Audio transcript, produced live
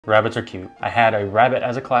Rabbits are cute. I had a rabbit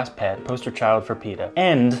as a class pet, poster child for PETA,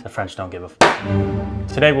 and the French don't give a f.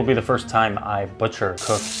 Today will be the first time I butcher,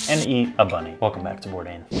 cook, and eat a bunny. Welcome back to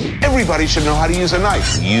Bourdain. Everybody should know how to use a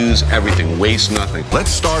knife. Use everything, waste nothing. Let's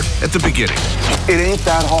start at the beginning. It ain't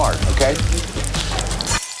that hard, okay?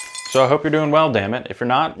 So I hope you're doing well, damn it. If you're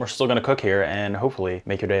not, we're still gonna cook here and hopefully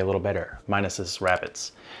make your day a little better, minus this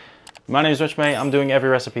rabbits. My name is Rich May. I'm doing every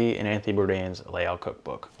recipe in Anthony Bourdain's layout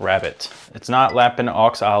cookbook. Rabbit. It's not Lapin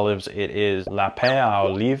Aux Olives, it is Lapin Aux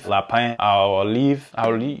Olives. Lapin Aux Olives.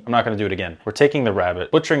 I'm not gonna do it again. We're taking the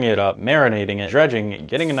rabbit, butchering it up, marinating it, dredging,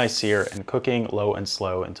 getting a nice sear, and cooking low and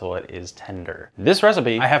slow until it is tender. This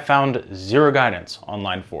recipe I have found zero guidance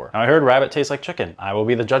online for. Now I heard rabbit tastes like chicken. I will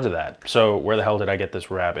be the judge of that. So where the hell did I get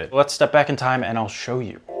this rabbit? Let's step back in time and I'll show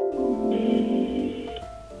you.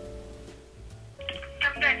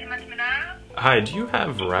 Hi, do you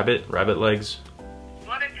have rabbit legs?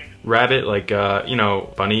 What is it? Rabbit, like, you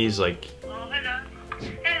know, bunnies, like... Oh, hello.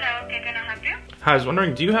 Hello, can I help you? Hi, I was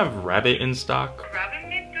wondering, do you have rabbit in stock? Rabbit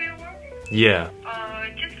meat, do you want? Yeah.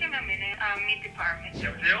 Just give me a minute. Meat department.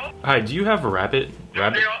 Hello? Hi, do you have rabbit?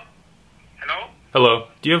 Hello? Hello,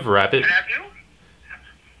 do you have rabbit? Can I help you?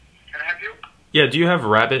 Can I help you? Yeah, do you have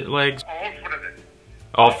rabbit legs? All frozen.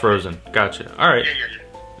 All frozen. Gotcha. All right. Yeah.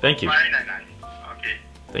 Thank you. Nice. Okay.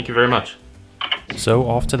 Thank you very much. So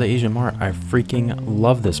off to the Asian Mart. I freaking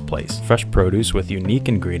love this place. Fresh produce with unique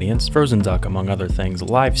ingredients, frozen duck among other things,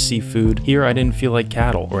 live seafood. Here I didn't feel like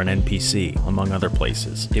cattle or an NPC among other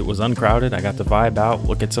places. It was uncrowded. I got to vibe out,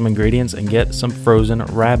 look at some ingredients, and get some frozen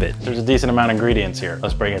rabbit. There's a decent amount of ingredients here.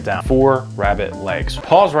 Let's break it down. 4 rabbit legs.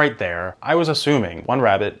 Pause right there. I was assuming 1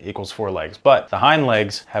 rabbit equals 4 legs, but the hind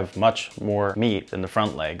legs have much more meat than the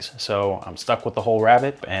front legs. So I'm stuck with the whole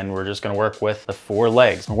rabbit and we're just gonna work with the 4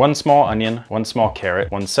 legs. 1 small onion, 1 small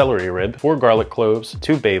carrot, 1 celery rib, 4 garlic cloves,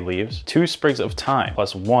 2 bay leaves, 2 sprigs of thyme,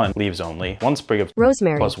 plus 1 leaves only, 1 sprig of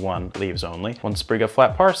rosemary, plus 1 leaves only, 1 sprig of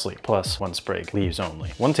flat parsley, plus 1 sprig leaves only,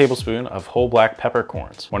 1 tablespoon of whole black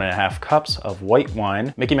peppercorns, 1.5 cups of white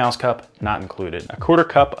wine, Mickey Mouse cup not included, 1/4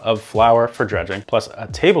 cup of flour for dredging, plus a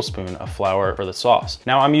tablespoon of flour for the sauce.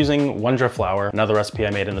 Now I'm using Wonder flour, another recipe I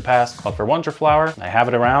made in the past called for Wonder flour. I have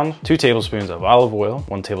it around. 2 tablespoons of olive oil,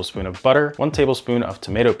 1 tablespoon of butter, 1 tablespoon of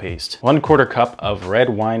tomato paste, 1/4 cup of red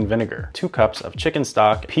wine vinegar, 2 cups of chicken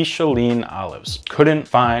stock, Picholine olives. Couldn't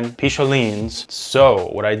find Picholines, so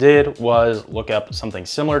what I did was look up something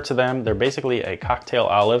similar to them. They're basically a cocktail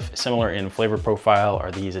olive. Similar in flavor profile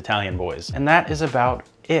are these Italian boys. And that is about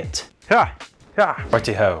it.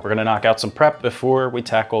 Righty-ho. We're gonna knock out some prep before we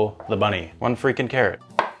tackle the bunny. 1 freaking carrot.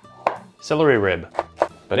 Celery rib.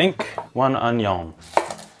 Badink. 1 onion.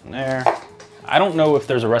 There. I don't know if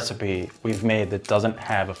there's a recipe we've made that doesn't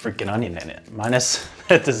have a freaking onion in it, minus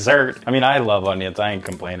the dessert. I mean, I love onions, I ain't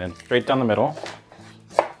complaining. Straight down the middle.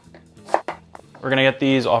 We're gonna get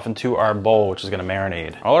these off into our bowl, which is gonna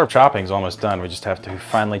marinate. All our chopping's almost done. We just have to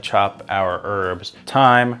finally chop our herbs.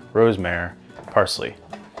 Thyme, rosemary, parsley.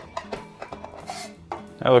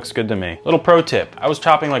 That looks good to me. Little pro tip, I was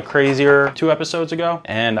chopping like crazier 2 episodes ago,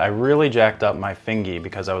 and I really jacked up my fingy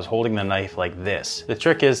because I was holding the knife like this. The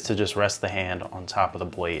trick is to just rest the hand on top of the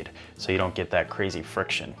blade so you don't get that crazy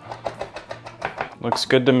friction. Looks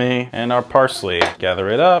good to me. And our parsley, gather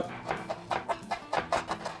it up.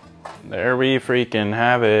 There we freaking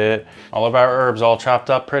have it. All of our herbs all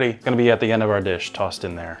chopped up pretty. It's gonna be at the end of our dish, tossed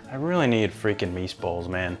in there. I really need freaking meat bowls,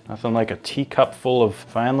 man. Nothing like a teacup full of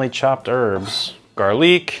finely chopped herbs.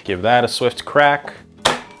 Garlic, give that a swift crack.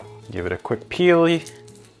 Give it a quick peely.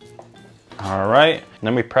 All right, and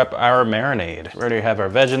then we prep our marinade. We already have our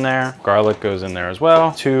veg in there. Garlic goes in there as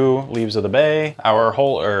well. 2 leaves of the bay. Our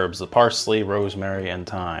whole herbs, the parsley, rosemary, and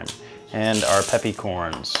thyme. And our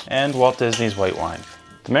peppercorns. And Walt Disney's white wine.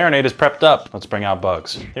 The marinade is prepped up. Let's bring out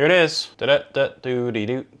bugs. Here it is.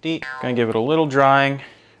 Da-da-da-doo-dee-doo-dee. Gonna give it a little drying.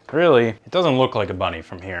 Really, it doesn't look like a bunny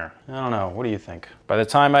from here. I don't know, what do you think? By the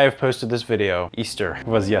time I have posted this video, Easter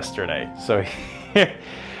was yesterday. So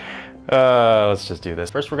let's just do this.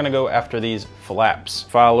 First, we're gonna go after these flaps.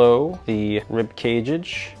 Follow the rib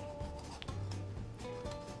cageage.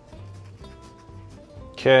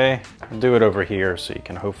 Okay, I'll do it over here so you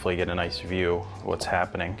can hopefully get a nice view of what's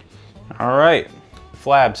happening. All right.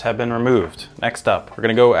 Flabs have been removed. Next up, we're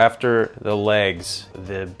gonna go after the legs,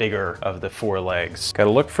 the bigger of the 4 legs. Gotta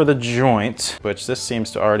look for the joint, which this seems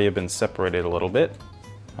to already have been separated a little bit.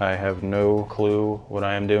 I have no clue what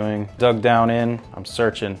I am doing. Dug down in, I'm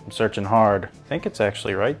searching hard. I think it's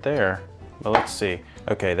actually right there, but let's see.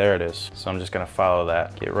 Okay, there it is. So I'm just gonna follow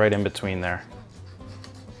that. Get right in between there.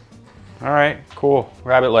 All right, cool.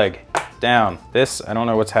 Rabbit leg, down. This, I don't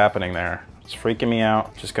know what's happening there. It's freaking me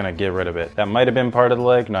out. Just gonna get rid of it. That might have been part of the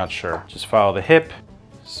leg, not sure. Just follow the hip,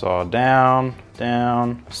 saw down,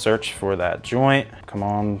 down, search for that joint. Come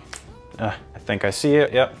on. I think I see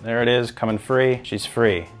it. Yep, there it is, coming free. She's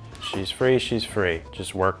free. She's free, she's free.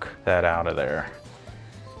 Just work that out of there.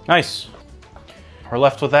 Nice. We're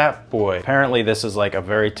left with that boy. Apparently this is like a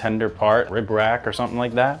very tender part, rib rack or something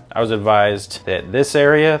like that. I was advised that this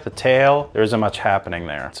area, the tail, there isn't much happening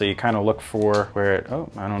there. So you kind of look for where it, oh,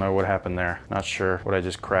 I don't know what happened there. Not sure what I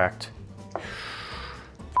just cracked. F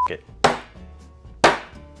it.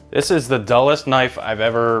 This is the dullest knife I've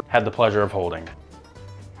ever had the pleasure of holding.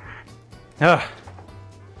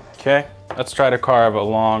 Okay, let's try to carve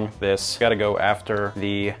along this. Gotta go after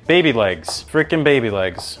the baby legs, freaking baby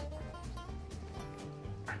legs.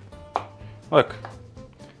 Look,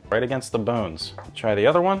 right against the bones. Try the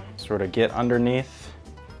other one, sort of get underneath.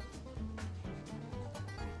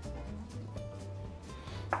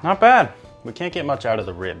 Not bad. We can't get much out of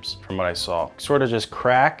the ribs from what I saw. Sort of just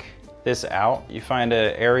crack this out. You find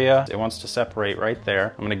an area it wants to separate right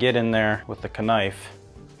there. I'm gonna get in there with the knife.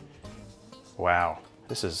 Wow,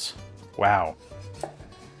 this is, wow.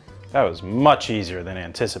 That was much easier than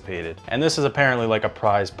anticipated. And this is apparently like a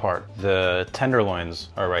prized part. The tenderloins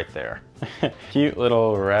are right there. Cute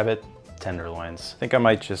little rabbit tenderloins. I think I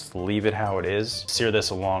might just leave it how it is. Sear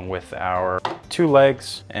this along with our 2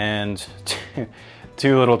 legs and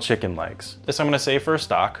 2 little chicken legs. This I'm gonna save for a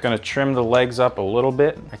stock. Gonna trim the legs up a little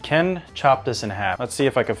bit. I can chop this in half. Let's see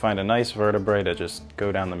if I can find a nice vertebrae to just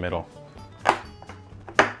go down the middle.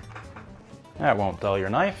 That won't dull your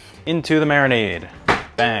knife. Into the marinade.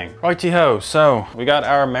 Bang. Righty-ho, so we got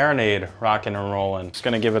our marinade rocking and rolling. Just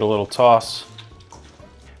gonna give it a little toss.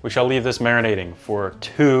 We shall leave this marinating for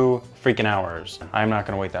 2 freaking hours. I'm not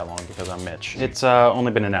gonna wait that long because I'm Mitch. It's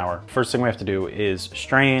only been an hour. First thing we have to do is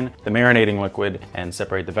strain the marinating liquid and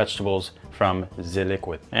separate the vegetables from the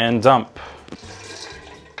liquid. And dump.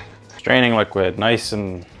 Straining liquid, nice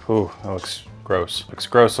and, ooh, that looks gross. Looks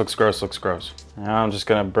gross, looks gross, looks gross. Now I'm just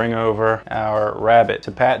gonna bring over our rabbit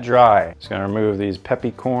to pat dry. Just gonna remove these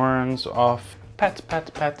peppercorns off. Pat,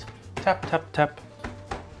 pat, pat, tap, tap, tap.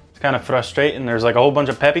 Kind of frustrating. There's like a whole bunch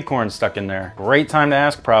of peppercorns stuck in there. Great time to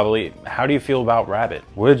ask probably, how do you feel about rabbit?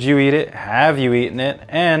 Would you eat it? Have you eaten it?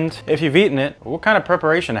 And if you've eaten it, what kind of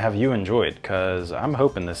preparation have you enjoyed? Because I'm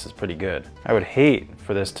hoping this is pretty good. I would hate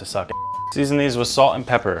for this to suck. Season these with salt and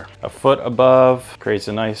pepper. A foot above creates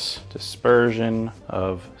a nice dispersion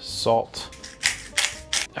of salt.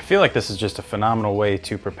 I feel like this is just a phenomenal way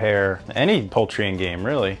to prepare any poultry and game,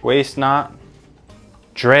 really. Waste not.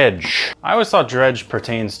 Dredge. I always thought dredge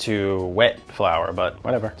pertains to wet flour, but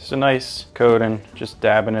whatever. Just a nice coating, just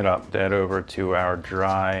dabbing it up. That over to our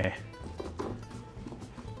dry,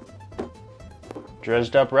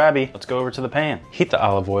 dredged up rabby. Let's go over to the pan. Heat the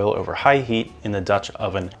olive oil over high heat in the Dutch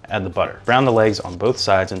oven. Add the butter. Brown the legs on both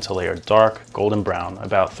sides until they are dark golden brown,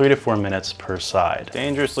 about 3 to 4 minutes per side.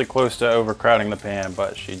 Dangerously close to overcrowding the pan,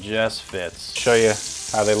 but she just fits. Show you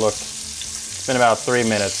how they look. It's been about 3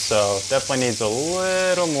 minutes, so definitely needs a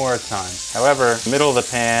little more time. However, the middle of the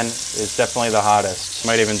pan is definitely the hottest.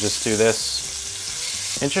 Might even just do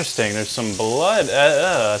this. Interesting, there's some blood.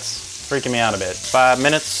 That's freaking me out a bit. 5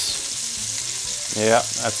 minutes. Yeah,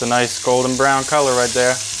 that's a nice golden brown color right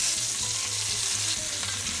there.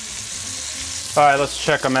 All right, let's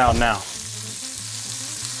check them out now.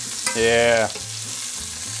 Yeah.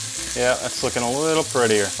 Yeah, that's looking a little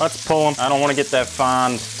prettier. Let's pull them. I don't want to get that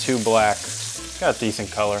fond too black. Got a decent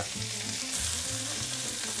color.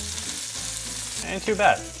 Ain't too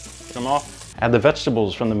bad. Get them off. Add the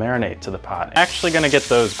vegetables from the marinade to the pot. Actually gonna get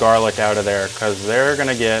those garlic out of there because they're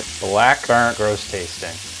gonna get black, burnt, gross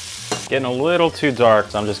tasting. Getting a little too dark,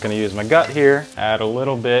 so I'm just gonna use my gut here. Add a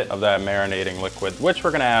little bit of that marinating liquid, which we're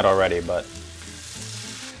gonna add already, but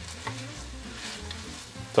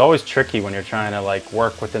it's always tricky when you're trying to like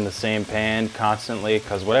work within the same pan constantly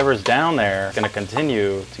because whatever's down there is gonna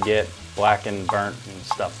continue to get black and burnt and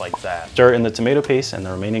stuff like that. Stir in the tomato paste and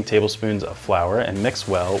the remaining tablespoons of flour and mix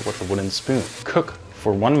well with a wooden spoon. Cook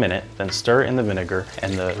for 1 minute, then stir in the vinegar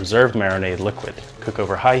and the reserved marinade liquid. Cook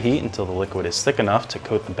over high heat until the liquid is thick enough to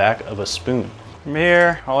coat the back of a spoon. From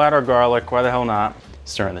here, I'll add our garlic, why the hell not?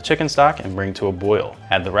 Stir in the chicken stock and bring to a boil.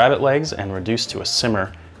 Add the rabbit legs and reduce to a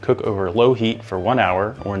simmer. Cook over low heat for 1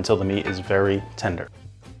 hour or until the meat is very tender.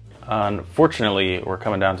 Unfortunately, we're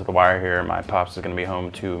coming down to the wire here. My pops is gonna be home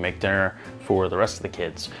to make dinner for the rest of the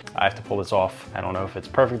kids. I have to pull this off. I don't know if it's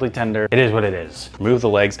perfectly tender. It is what it is. Remove the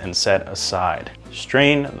legs and set aside.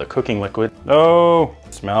 Strain the cooking liquid. Oh,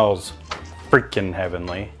 it smells freaking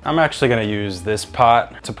heavenly. I'm actually gonna use this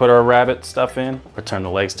pot to put our rabbit stuff in. Return the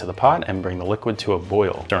legs to the pot and bring the liquid to a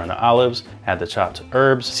boil. Stir in the olives, add the chopped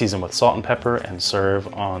herbs, season with salt and pepper, and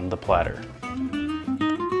serve on the platter.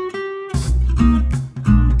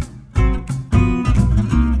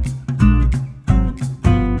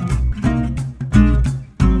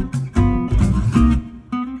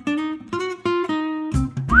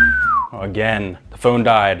 Again, the phone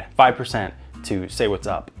died. 5% to say what's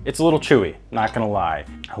up. It's a little chewy, not gonna lie.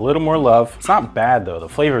 A little more love. It's not bad though, the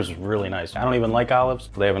flavor is really nice. I don't even like olives,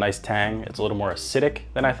 but they have a nice tang. It's a little more acidic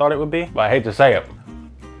than I thought it would be, but I hate to say it,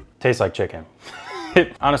 tastes like chicken.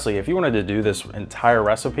 Honestly, if you wanted to do this entire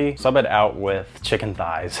recipe, sub it out with chicken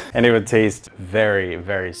thighs and it would taste very,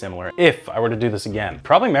 very similar. If I were to do this again,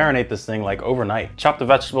 probably marinate this thing like overnight. Chop the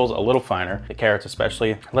vegetables a little finer, the carrots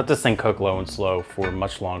especially. Let this thing cook low and slow for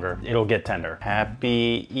much longer. It'll get tender.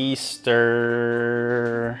 Happy Easter.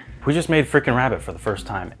 We just made freaking rabbit for the first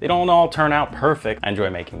time. They don't all turn out perfect. I enjoy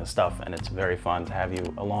making this stuff and it's very fun to have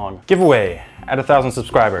you along. Giveaway at 1,000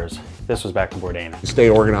 subscribers. This was back to Bourdain. Stay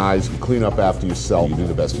organized, clean up after yourself, you do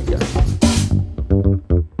the best you can.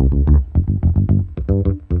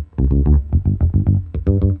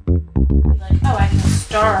 Like, oh, I can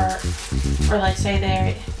start, or like say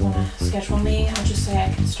they want to schedule me, I'll just say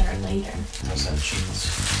I can start later. How's that cheese?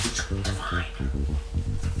 Fine.